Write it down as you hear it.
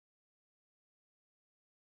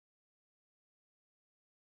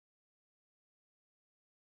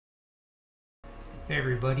Hey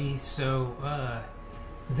everybody, so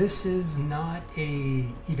this is not a,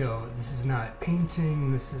 this is not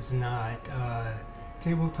painting, this is not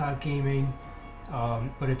tabletop gaming,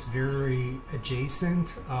 but it's very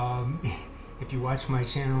adjacent. If you watch my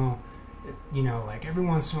channel, like every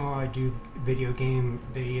once in a while I do video game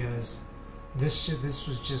videos. This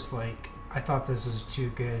was just like, I thought this was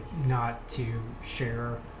too good not to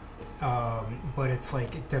share, but it's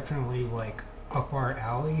like definitely like up our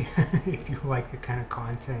alley if you like the kind of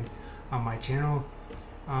content on my channel.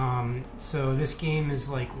 So this game is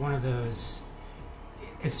like one of those,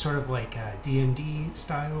 it's sort of like a D&D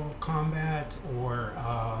style combat, or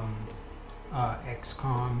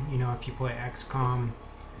XCOM, if you play XCOM,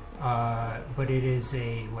 but it is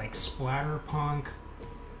a like splatterpunk,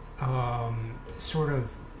 sort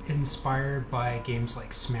of inspired by games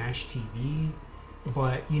like Smash TV,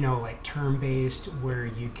 but like turn-based, where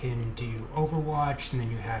you can do Overwatch, and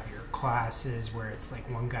then you have your classes where it's like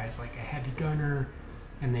one guy's like a heavy gunner,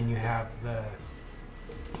 and then you have the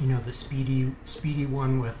the speedy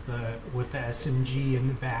one with the SMG in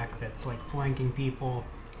the back that's like flanking people,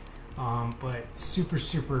 but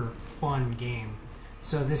super fun game.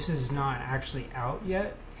 So this is not actually out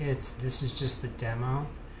yet. This is just the demo,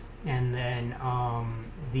 and then I'll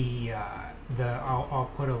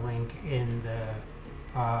put a link in the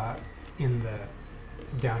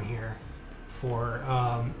down here for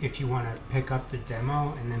if you want to pick up the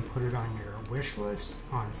demo and then put it on your wish list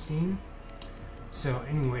on Steam. So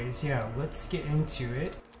anyways, yeah, let's get into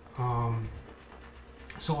it.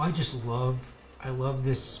 So I love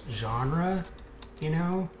this genre,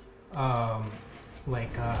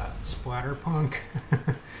 like splatterpunk.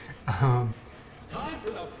 Time for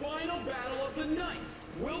the final battle of the night.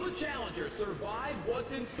 Will the challengers survive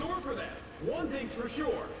what's in store for them? One thing's for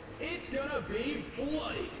sure, it's gonna be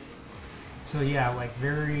bloody. So yeah, like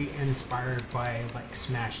very inspired by like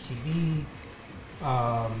Smash TV,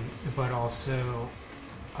 but also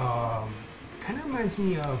kind of reminds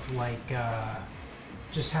me of like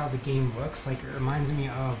just how the game looks. Like it reminds me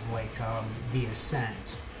of like The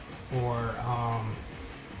Ascent, or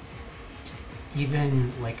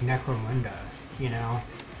even like Necromunda,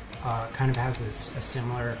 kind of has a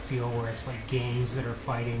similar feel, where it's like gangs that are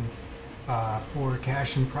fighting for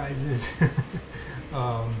cash and prizes.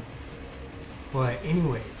 But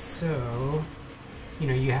anyways, so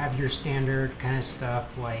you have your standard kind of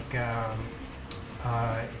stuff, like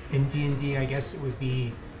in D&D, I guess it would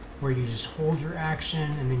be where you just hold your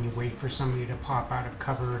action and then you wait for somebody to pop out of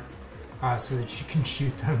cover so that you can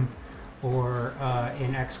shoot them. Or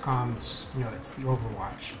in XCOM, it's it's the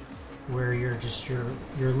Overwatch, where you're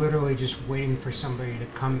literally just waiting for somebody to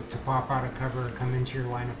pop out of cover, come into your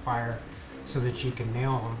line of fire, so that you can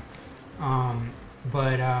nail them.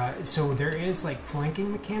 So there is like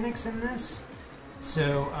flanking mechanics in this.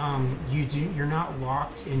 So you're not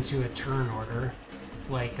locked into a turn order,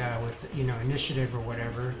 like with initiative or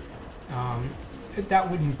whatever. That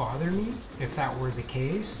wouldn't bother me if that were the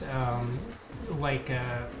case. Like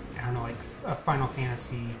I don't know, like a Final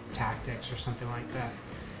Fantasy Tactics or something like that.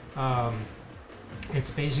 It's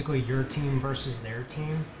basically your team versus their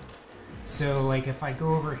team. So like if I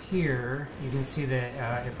go over here, you can see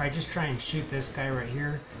that if I just try and shoot this guy right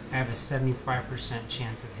here, I have a 75%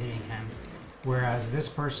 chance of hitting him. Whereas this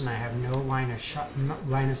person, I have no line of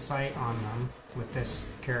sight on them with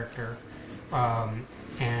this character. And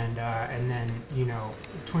then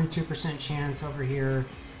 22% chance over here,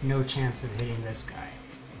 no chance of hitting this guy.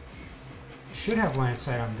 Should have line of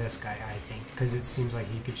sight on this guy, I think, because it seems like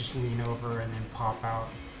he could just lean over and then pop out,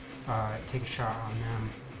 take a shot on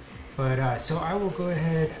them. But so I will go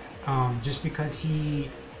ahead, just because I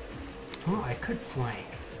could flank.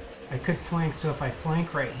 So if I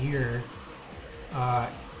flank right here,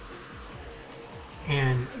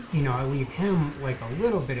 and I leave him like a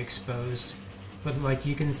little bit exposed, but like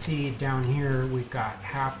you can see down here, we've got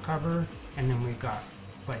half cover, and then we've got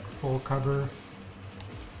like full cover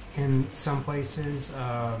in some places,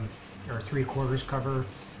 or 3/4 cover.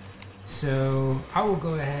 So I will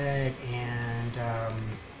go ahead and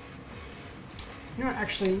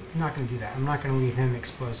actually, I'm not going to do that. I'm not going to leave him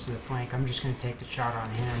exposed to the flank. I'm just going to take the shot on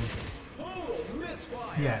him.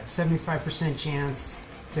 Yeah, 75% chance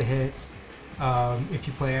to hit. If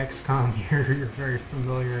you play XCOM, you're very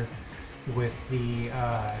familiar with the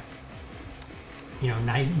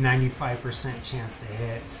 95% chance to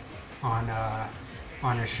hit on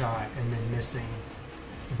a shot and then missing.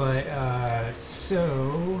 But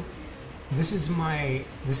so this is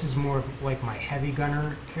more of like my heavy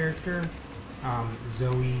gunner character,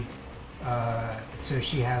 Zoe. So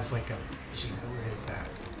she has like what is that?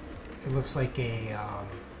 It looks like a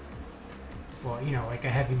well, you know, like a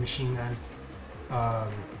heavy machine gun,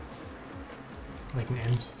 like an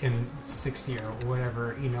M60 or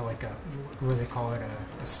whatever, you know, like a, what do they call it,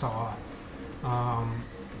 a saw.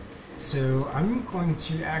 So I'm going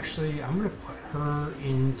to actually, I'm going to put her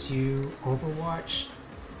into Overwatch,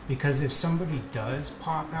 because if somebody does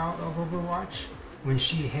pop out of Overwatch, when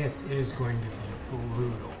she hits, it is going to be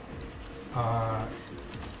brutal.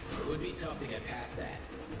 Could be tough to get past that.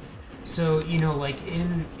 So, you know, like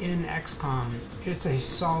in XCOM, it's a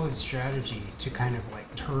solid strategy to kind of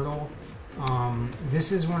like turtle.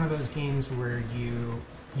 This is one of those games where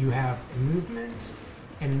you have movement,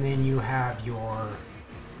 and then you have your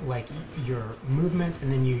movement,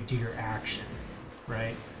 and then you do your action,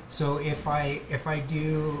 right? So if I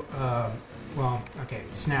do well, okay,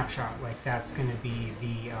 snapshot, like that's going to be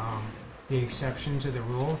the exception to the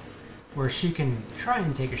rule, where she can try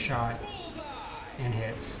and take a shot and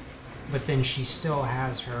hits, but then she still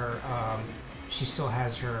has her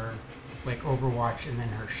like Overwatch and then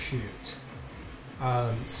her shoot.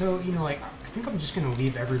 So, you know, like, I think I'm just going to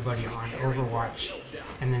leave everybody on Overwatch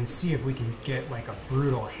and then see if we can get like a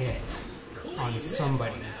brutal hit on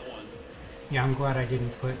somebody. Yeah, I'm glad I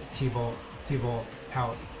didn't put T-Bolt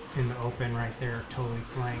out in the open right there, totally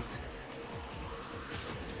flanked.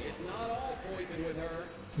 It's not all poison with her.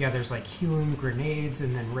 Yeah, there's like healing grenades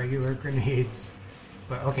and then regular grenades.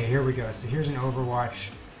 But okay, here we go. So here's an Overwatch.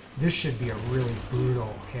 This should be a really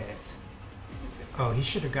brutal hit. Oh, he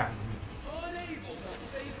should have gotten...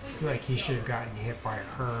 I feel like he should have gotten hit by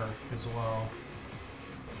her as well.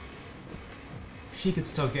 She could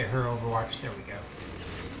still get her Overwatch. There we go.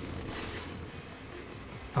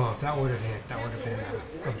 Oh, if that would have hit, that would have been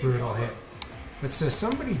a brutal hit. But so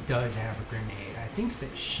somebody does have a grenade. I think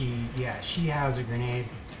that she has a grenade.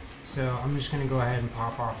 So I'm just going to go ahead and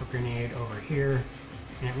pop off a grenade over here.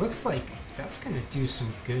 And it looks like that's going to do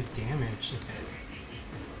some good damage if it...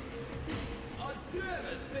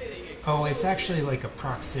 Oh, it's actually like a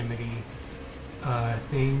proximity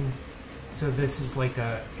thing. So this is like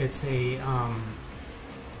it's a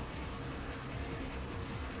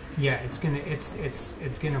yeah, it's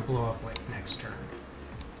gonna blow up like next turn.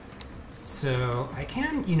 So I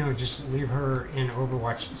can, you know, just leave her in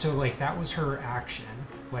Overwatch. So like that was her action,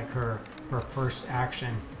 like her first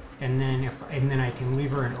action, and then I can leave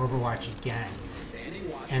her in Overwatch again,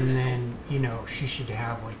 and then, you know, she should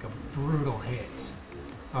have like a brutal hit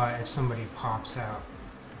if somebody pops out.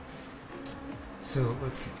 So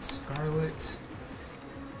let's see, Scarlet.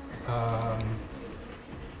 I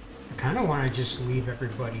kind of want to just leave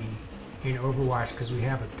everybody in Overwatch because we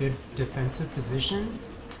have a good defensive position,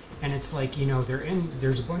 and it's like, you know,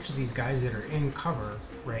 there's a bunch of these guys that are in cover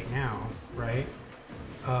right now, right?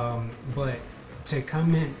 But to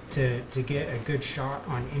come in to get a good shot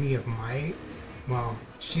on any of my, well,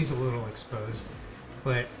 she's a little exposed,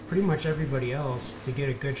 but pretty much everybody else, to get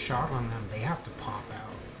a good shot on them, they have to pop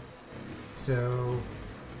out. So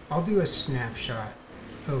I'll do a snapshot.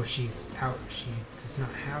 Oh, she's out. She does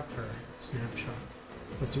not have her snapshot.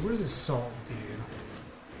 Let's see, what does Assault do?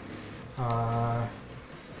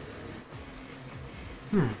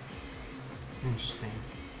 Interesting.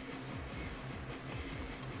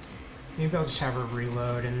 Maybe I'll just have her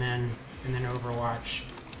reload and then Overwatch.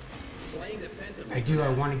 I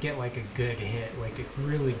want to get like a good hit, like a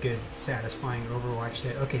really good, satisfying Overwatch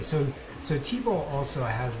hit. Okay, so T-Bolt also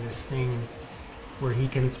has this thing where he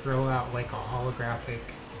can throw out like a holographic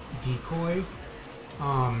decoy.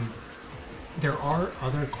 There are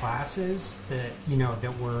other classes that, you know,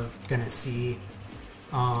 that we're gonna see,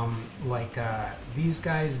 like these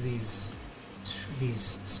guys, these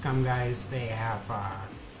scum guys. They have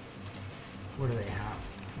what do they have?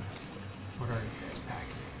 What are you guys packing?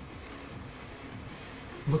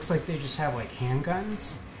 Looks like they just have like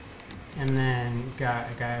handguns, and then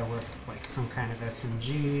got a guy with like some kind of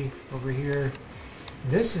SMG over here.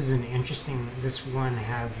 This is an interesting. This one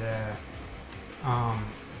has a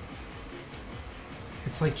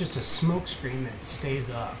it's like just a smoke screen that stays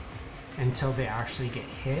up until they actually get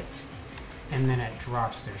hit, and then it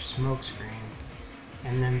drops their smoke screen.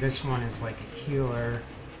 And then this one is like a healer,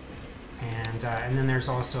 and then there's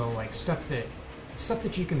also like stuff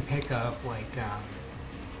that you can pick up. Like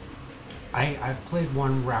I've played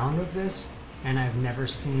one round of this, and I've never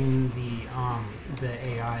seen the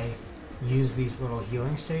AI use these little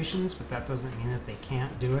healing stations, but that doesn't mean that they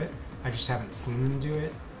can't do it. I just haven't seen them do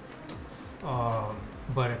it.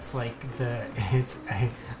 But it's like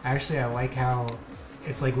I like how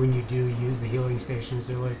it's like when you do use the healing stations,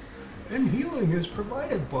 they're like, and healing is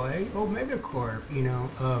provided by Omega Corp, you know,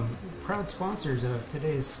 proud sponsors of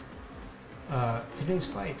today's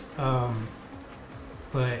fights.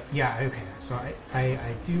 But yeah, okay. So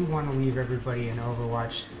I do want to leave everybody in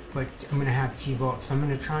Overwatch, but I'm gonna have T-Bolt, so I'm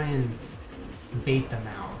gonna try and bait them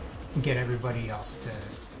out and get everybody else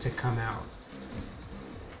to come out.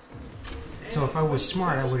 So if I was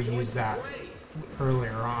smart, I would have used that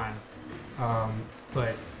earlier on.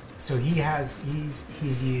 But so he's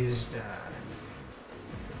used. It'd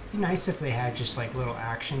be nice if they had just like little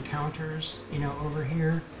action counters, you know, over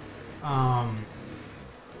here.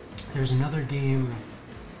 There's another game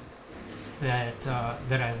that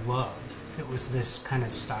I loved that was this kind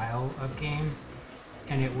of style of game,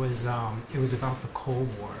 and it was about the Cold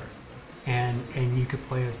War, and you could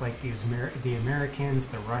play as like the Americans,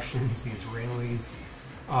 the Russians, the Israelis,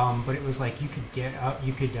 but it was like you could get up,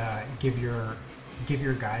 you could give your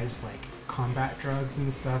guys like combat drugs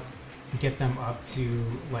and stuff, and get them up to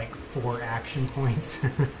like 4 action points.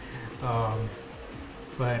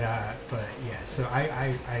 But yeah, so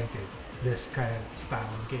I did this kind of style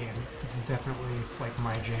of game. This is definitely like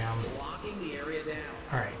my jam.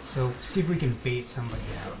 Alright, so see if we can bait somebody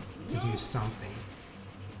out to do something.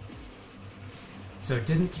 So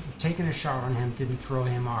taking a shot on him didn't throw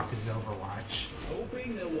him off his Overwatch.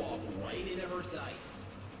 Hoping they'll walk right into her sights.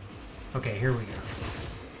 Okay, here we go.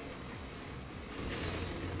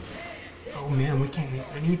 Oh man, we can't hit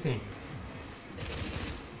anything.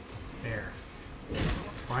 There.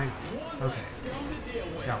 Finally. Okay.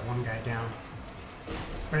 Got one guy down.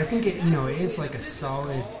 But I think it is like a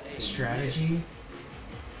solid strategy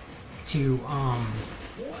to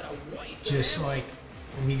just like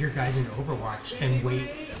leave your guys in Overwatch and wait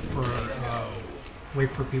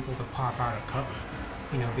for people to pop out of cover.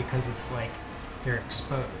 You know, because it's like they're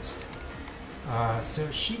exposed. So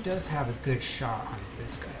she does have a good shot on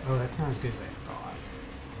this guy. Oh, that's not as good as I thought.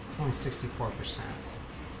 It's only 64%.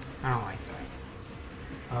 I don't like that.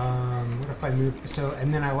 What if I move? So,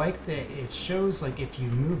 and then I like that it shows like if you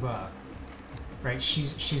move up, right?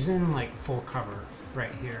 She's in like full cover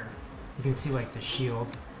right here. You can see like the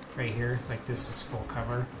shield right here. Like this is full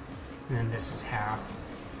cover, and then this is half.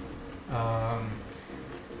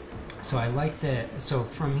 So I like that. So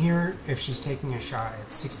from here, if she's taking a shot,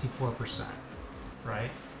 it's 64%, right?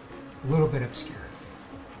 A little bit obscure.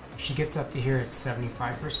 If she gets up to here, it's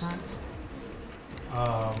 75%.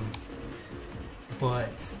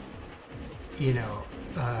 But you know,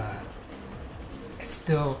 I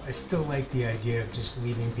still like the idea of just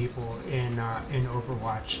leaving people in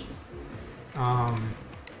Overwatch.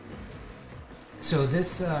 So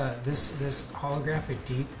this holographic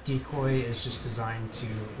decoy is just designed to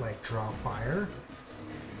like draw fire,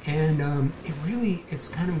 and it's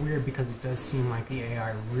kind of weird because it does seem like the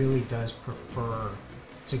AI really does prefer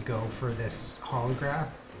to go for this holograph,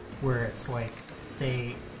 where it's like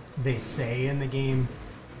they say in the game,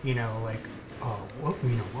 you know, like, oh, well, you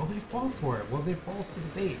know, will they fall for it? Will they fall for the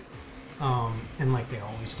bait? And like they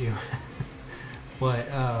always do. But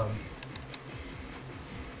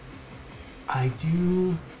I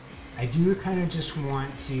do kind of just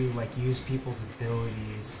want to like use people's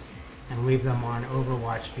abilities and leave them on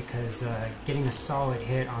Overwatch, because getting a solid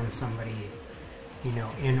hit on somebody, you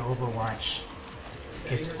know, in Overwatch,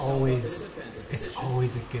 it's always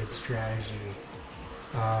a good strategy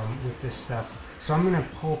with this stuff. So I'm gonna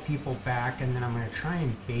pull people back, and then I'm gonna try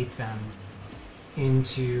and bait them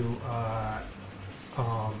into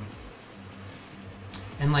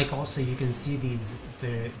and like also you can see these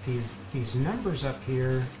numbers up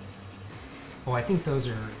here. Oh, I think those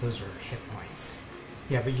are hit points.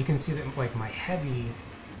 Yeah, but you can see that like my heavy,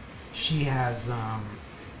 she has a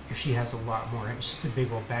lot more. She's a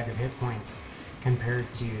big old bag of hit points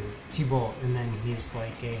compared to T-Bolt, and then he's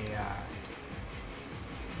like a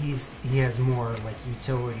he has more like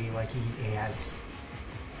utility. Like he has,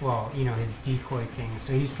 well, you know, his decoy thing.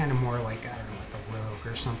 So he's kind of more like, I don't know, like a rogue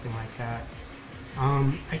or something like that.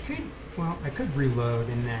 I could reload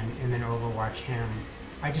and then Overwatch him.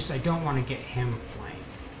 I don't want to get him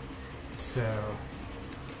flanked. So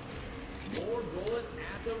more bullets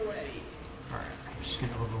at the ready. Alright, I'm just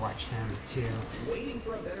gonna Overwatch him too. Waiting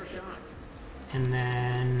for a better shot. And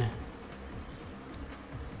then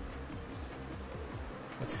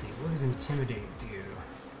let's see, what does Intimidate do?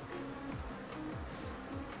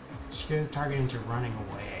 Scare the target into running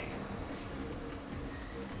away.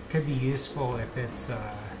 Could be useful if it's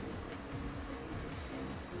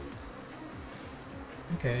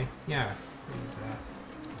okay, yeah, use that.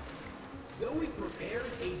 Zoe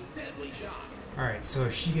prepares a deadly shot. Alright, so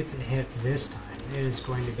if she gets a hit this time, it is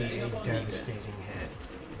going to be a devastating hit.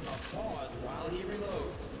 A pause while he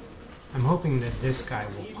reloads. I'm hoping that this guy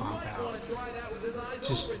will pop out.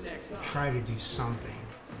 Just try to do something.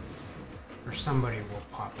 Or somebody will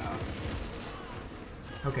pop out.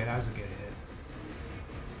 Okay, that was a good hit.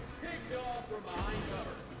 Picked off from behind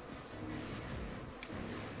cover.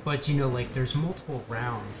 But you know, like there's multiple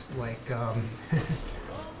rounds. Like A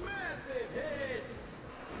massive hit.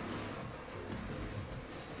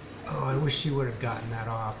 oh, I wish you would have gotten that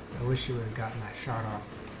off. I wish you would have gotten that shot off.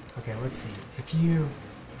 Okay, let's see. If you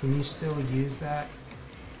can you still use that?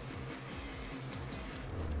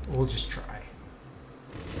 We'll just try.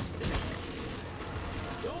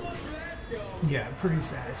 So much for that scope. Yeah, pretty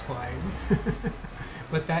satisfying.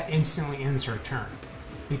 But that instantly ends her turn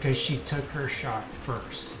because she took her shot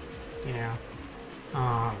first, you know?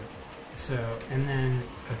 So, and then,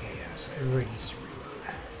 okay, yeah, so everybody needs to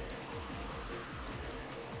reload.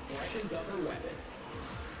 Freshens up her weapon.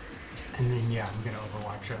 And then, yeah, I'm gonna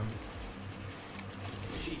overwatch them.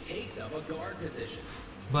 She takes up a guard position.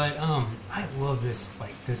 But, I love this,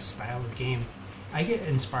 like, this style of game. I get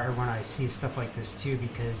inspired when I see stuff like this too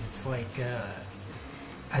because it's like,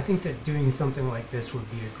 I think that doing something like this would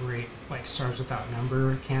be a great, like, Stars Without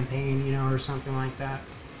Number campaign, you know, or something like that,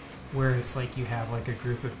 where it's like you have, like, a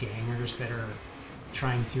group of gangers that are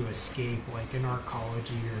trying to escape, like, an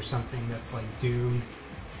arcology or something that's, like, doomed,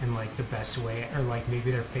 and, like, the best way, or, like,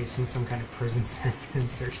 maybe they're facing some kind of prison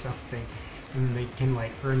sentence or something, and then they can,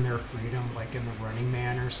 like, earn their freedom, like, in the Running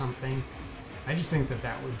Man or something. I just think that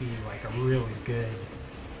that would be, like, a really good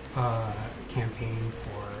campaign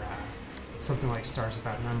for something like Stars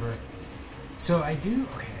Without Number. So I do,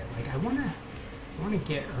 okay, like I wanna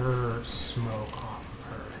get her smoke off of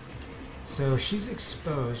her. So she's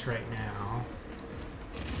exposed right now.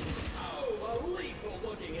 Oh, a lethal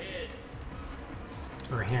looking hit.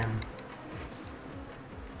 Or him.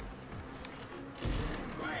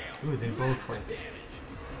 Bam. Ooh, they both like Damage.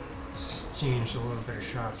 exchanged a little bit of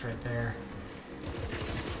shots right there.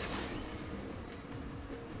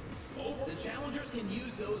 The challengers can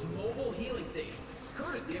use those mobile healing stations,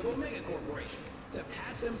 courtesy of Omega Corporation, to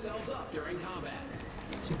patch themselves up during combat.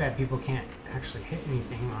 Too bad people can't actually hit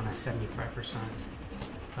anything on a 75%.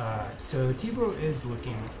 So Tebow is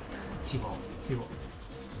looking, Tebow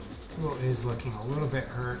is looking a little bit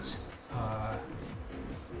hurt.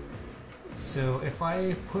 So if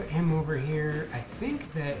I put him over here, I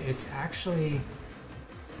think that it's actually,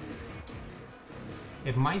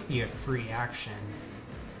 it might be a free action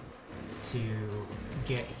to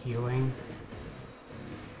get healing.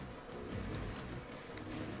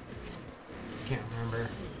 Can't remember.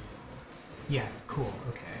 Yeah, cool,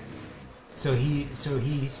 okay. So he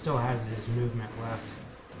still has his movement left.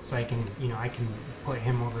 So I can, you know, I can put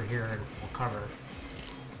him over here in full cover.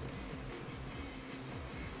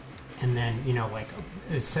 And then, you know, like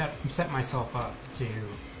set myself up to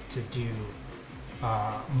do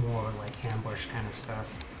more like ambush kind of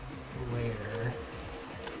stuff later.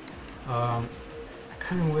 I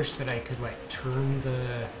kind of wish that I could like turn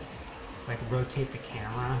the, like rotate the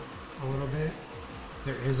camera a little bit. If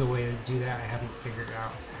there is a way to do that, I haven't figured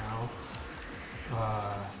out how.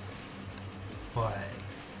 But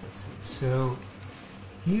let's see. So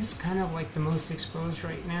he's kind of like the most exposed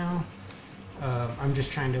right now. I'm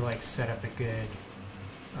just trying to like set up a good,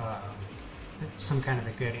 some kind of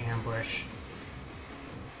a good ambush.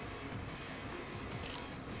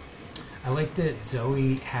 I like that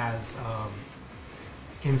Zoe has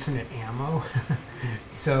infinite ammo.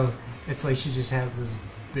 So it's like she just has this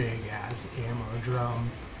big ass ammo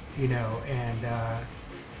drum, you know, and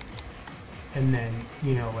then,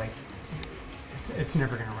 you know, like it's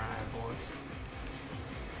never gonna run out of bullets.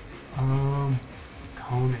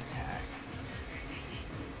 Cone attack.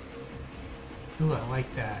 Ooh, I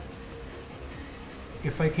like that.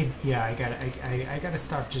 If I could, yeah, I gotta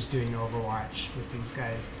stop just doing Overwatch with these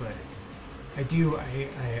guys, but I do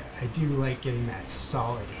like getting that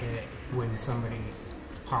solid hit when somebody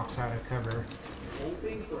pops out of cover.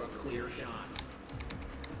 Hoping for a clear shot.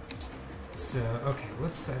 So, okay,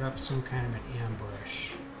 let's set up some kind of an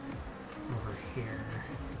ambush over here.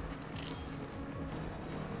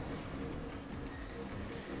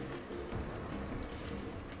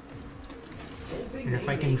 And if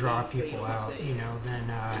I can draw people out, you know, then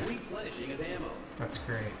that's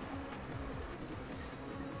great.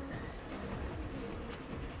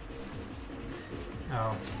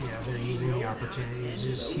 Oh, yeah, they're using the opportunity to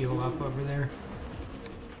just heal up over there.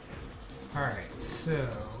 Alright, so,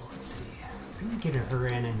 let's see. If I can get her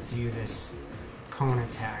in and do this cone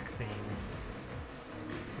attack thing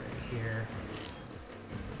right here.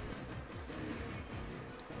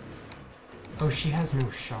 Oh, she has no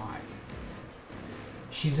shot.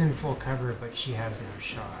 She's in full cover, but she has no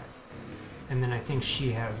shot. And then I think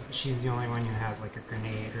she's the only one who has like a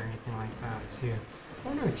grenade or anything like that, too.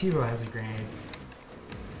 Oh no, Tebow has a grenade.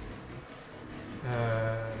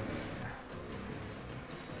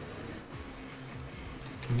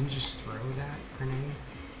 Can you just throw that grenade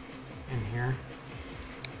in here?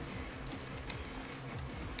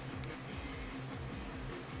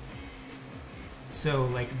 So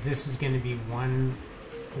like this is going to be one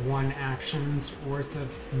action's worth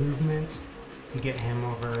of movement to get him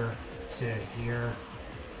over to here.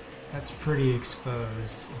 That's pretty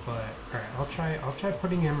exposed, but all right, I'll try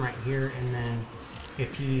putting him right here, and then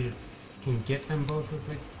if he can get them both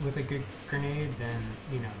with a good grenade, then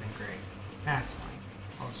then great. That's fine.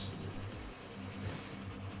 I'll just use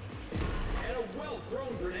it. And a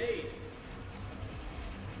well-thrown grenade.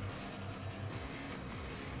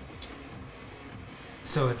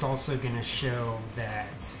 So it's also going to show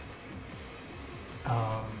that,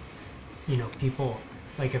 people,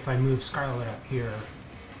 like if I move Scarlet up here,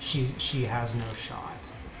 she has no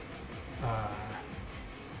shot. Yeah.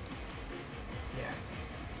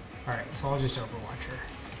 Alright, so I'll just overwatch her.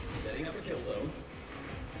 Setting up a kill zone.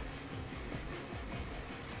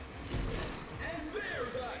 And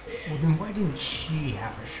there's a hit. Well, then why didn't she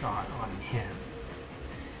have a shot on him?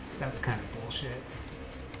 That's kind of bullshit.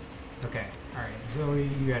 Okay, alright, Zoe,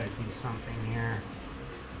 you gotta do something here.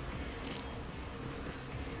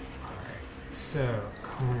 Alright, so,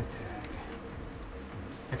 cone attack.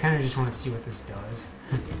 I kind of just want to see what this does.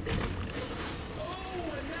 Oh,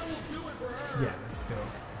 and that will do it for her. Yeah, that's dope.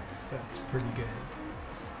 That's pretty good.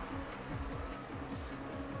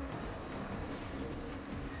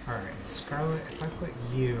 Alright, Scarlet, if I put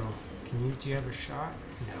you, do you have a shot?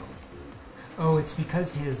 No. Oh, it's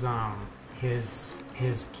because his camo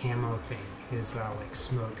thing, his like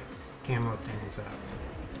smoke camo thing is up.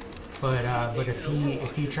 But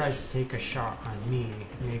if he tries to take a shot on me,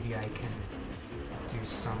 maybe I can do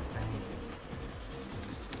something.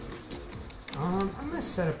 I'm gonna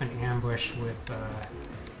set up an ambush with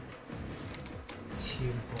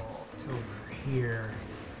T-Bolt over here.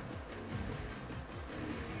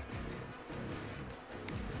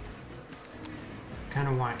 Kind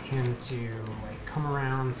of want him to like come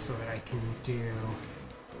around so that I can do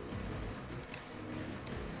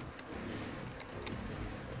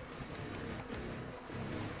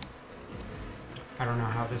I don't know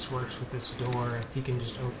how this works with this door, if he can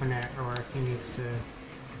just open it or if he needs to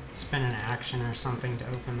spend an action or something to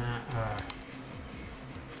open that.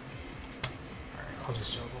 Alright, I'll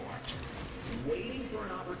just overwatch it. Waiting for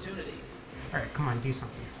an opportunity. Alright, come on, do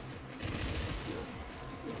something.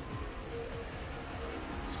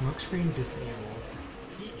 Smokescreen disabled.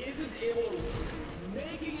 He isn't able to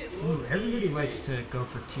making it Ooh, look everybody easy. likes to go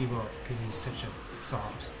for T-Bolt because he's such a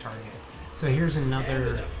soft target. So here's another.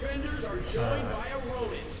 And the defenders are joined by a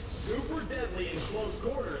rodent, super deadly in close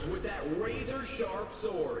quarters with that razor sharp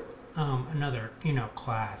sword. Another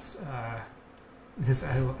class. This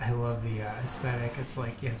I love the aesthetic. It's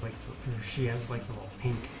like she has like the little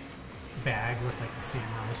pink bag with like the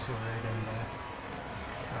samurai sword and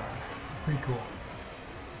pretty cool.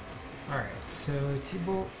 All right, so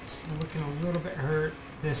T-Bolt's looking a little bit hurt.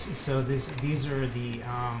 These are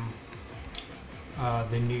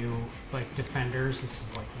the new like defenders. This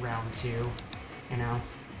is like round 2,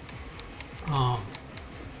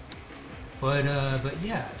 But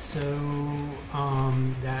yeah, so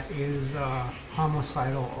that is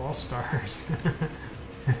Homicidal All-Stars.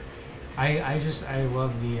 I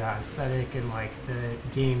love the aesthetic, and like the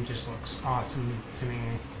game just looks awesome to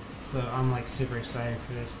me. So I'm like super excited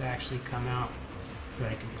for this to actually come out so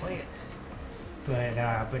that I can play it.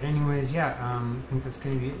 But anyways, yeah, I think that's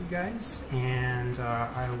gonna be it, you guys, and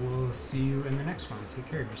I will see you in the next one. Take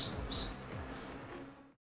care of yourselves.